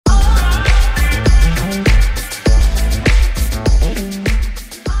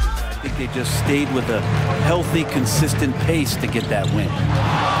just stayed with a healthy, consistent pace to get that win.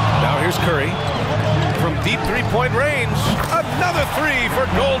 Now here's Curry from deep three-point range. Another three for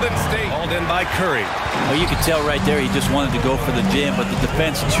Golden State. Called in by Curry. Well, you could tell right there he just wanted to go for the jam, but the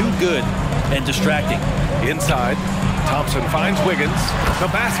defense too good and distracting. Inside, Thompson finds Wiggins. The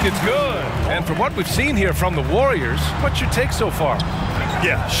basket's good. And from what we've seen here from the Warriors, what's your take so far?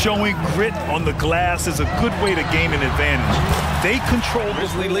 Yeah, showing grit on the glass is a good way to gain an advantage. They control the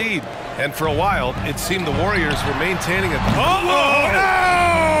Grizzly lead. And for a while, it seemed the Warriors were maintaining a...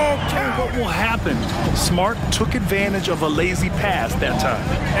 What will happen? Smart took advantage of a lazy pass that time.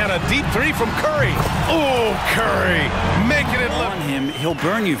 And a deep three from Curry. Oh, Curry making it look... On him, he'll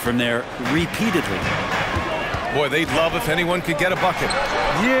burn you from there repeatedly. Boy, they'd love if anyone could get a bucket.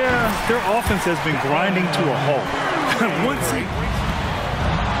 Yeah, their offense has been grinding to a halt. Once he...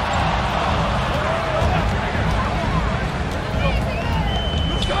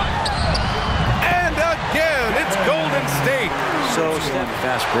 And again, it's Golden State. So, Steph,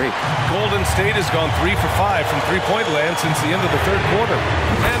 fast break. Golden State has gone 3 for 5 from three-point land since the end of the third quarter.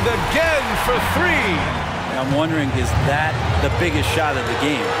 And again for three. I'm wondering, is that the biggest shot of the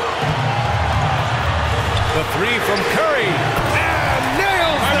game? The three from Curry. And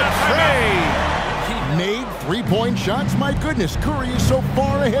nails the tray. Made three-point shots. My goodness, Curry is so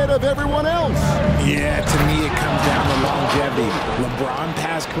far ahead of everyone else. Yeah, to me it comes down to longevity. LeBron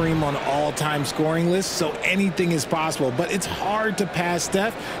passed Kareem on all-time scoring lists, so anything is possible. But it's hard to pass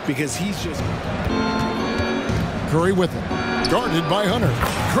Steph because he's just... Curry with it. Guarded by Hunter.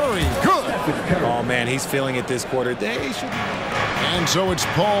 Curry, good. Oh, man, he's feeling it this quarter. They should... And so it's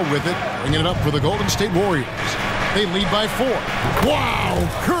Paul with it, bringing it up for the Golden State Warriors. They lead by 4. Wow!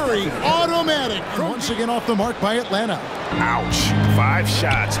 Curry, automatic. And once again off the mark by Atlanta. Ouch. 5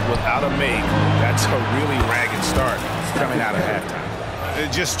 shots without a make. That's a really ragged start coming out of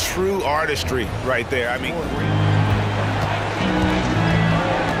halftime. Just true artistry right there. I mean...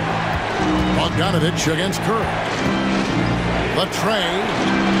 Bogdanovich against Curry. The tray.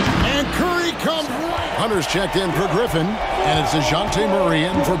 And Curry comes right. Hunter's checked in for Griffin. And it's DeJounte Murray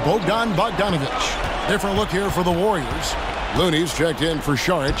in for Bogdanovich. Different look here for the Warriors. Looney's checked in for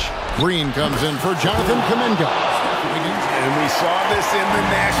Šarić. Green comes in for Jonathan Kuminga. And we saw this in the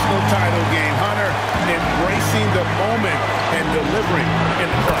national title game. Hunter embracing the moment and delivering in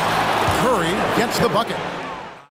the clutch. Curry gets the bucket.